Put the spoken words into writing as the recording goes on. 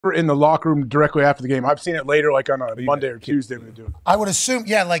in the locker room directly after the game. I've seen it later, like on a Monday or Tuesday when they do it. I would assume,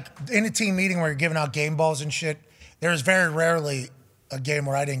 yeah, like in a team meeting where you're giving out game balls and shit, there's very rarely a game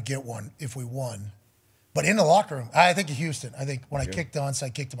where I didn't get one if we won. But in the locker room, I think of Houston. I think when I kicked the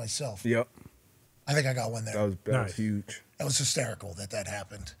onside kick to myself. Yep. I think I got one there. That was huge. That was hysterical that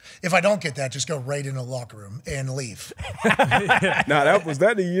happened. If I don't get that, just go right in the locker room and leave. Now, was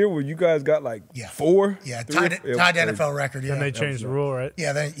that the year where you guys got like 4? Yeah, tied NFL record. Yeah. And they changed the rule, right?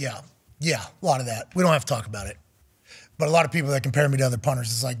 Yeah, a lot of that. We don't have to talk about it. But a lot of people that compare me to other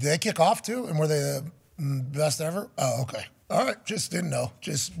punters, it's like, did they kick off too? And were they the best ever? Oh, okay. All right, just didn't know.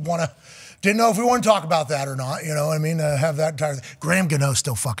 Didn't know if we want to talk about that or not. You know what I mean? Have that entire thing. Graham Gano's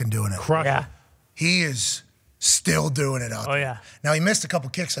still fucking doing it. Yeah. He is still doing it out there. Yeah. Now, he missed a couple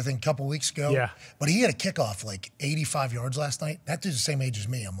kicks, I think, a couple weeks ago. Yeah. But he had a kickoff like 85 yards last night. That dude's the same age as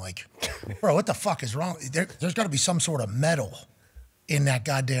me. I'm like, bro, what the fuck is wrong? There's got to be some sort of metal in that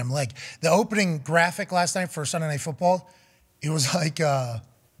goddamn leg. The opening graphic last night for Sunday Night Football, it was like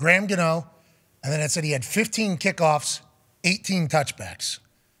Graham Gano, and then it said he had 15 kickoffs, 18 touchbacks.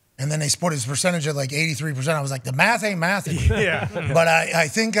 And then they put his percentage at like 83%. I was like, the math ain't mathing. Yeah. But I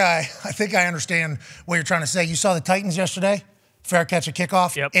think I understand what you're trying to say. You saw the Titans yesterday? Fair catch a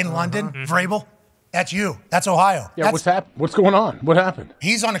kickoff in London. Vrabel? That's you. That's Ohio. Yeah, what's going on? What happened?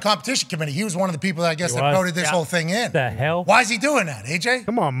 He's on the competition committee. He was one of the people that I guess that voted this whole thing in. The hell? Why is he doing that, AJ?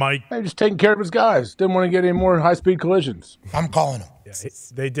 Come on, Mike. Hey, just taking care of his guys. Didn't want to get any more high-speed collisions. I'm calling him. Yeah,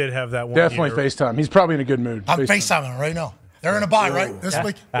 they did have that one. Definitely FaceTime. He's probably in a good mood. I'm FaceTiming him right now. They're in a bye, right? This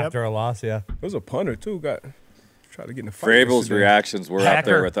week? After a loss, yeah. There was a punter, too. Tried to get in the fight. Vrabel's reactions were up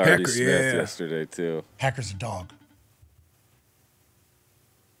there with Artie Smith yeah. yesterday, too. Hacker's a dog.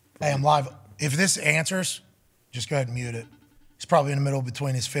 Hey, I'm live. If this answers, just go ahead and mute it. He's probably in the middle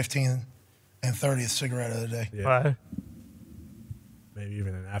between his 15th and 30th cigarette of the day. Yeah. Maybe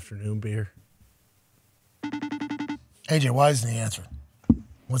even an afternoon beer. AJ, why isn't he answering?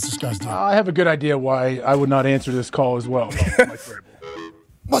 What's this guy's doing? I have a good idea why I would not answer this call as well.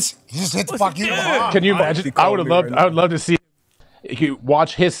 What's he just hit the fuck you? Can you imagine? I would love to see you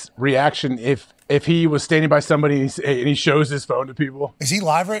watch his reaction if he was standing by somebody and he shows his phone to people. Is he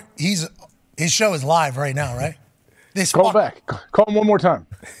live right? His show is live right now, right? Call back. Call him one more time.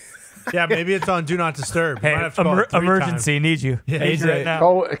 Yeah, maybe it's on Do Not Disturb. Hey, emergency, need you. Yeah, AJ, right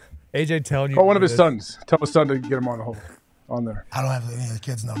now. AJ telling you. Call one of his sons. Tell his son to get him on the hold. On there. I don't have any of the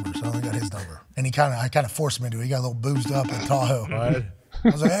kids' numbers. I only got his number. And I kind of forced him into it. He got a little boozed up in Tahoe. Right. I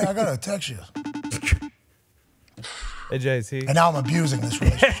was like, hey, I got to text you. AJ, is he? And now I'm abusing this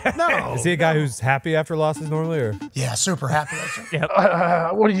relationship. No. Is he a guy who's happy after losses normally? Or? Yeah, super happy.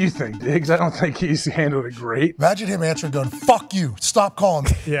 What do you think, Diggs? I don't think he's handled it great. Imagine him answering going, fuck you. Stop calling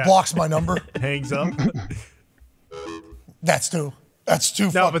me. Yeah. Blocks my number. Hangs up. That's two. That's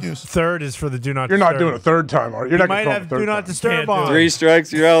two. No, but third is for the Do Not You're Disturb. not doing a third time, are you? You're not might gonna have call Do it a Not third Disturb time. on. 3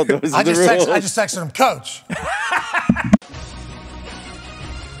 strikes, you're out. Those are the rules. I just texted him, Coach.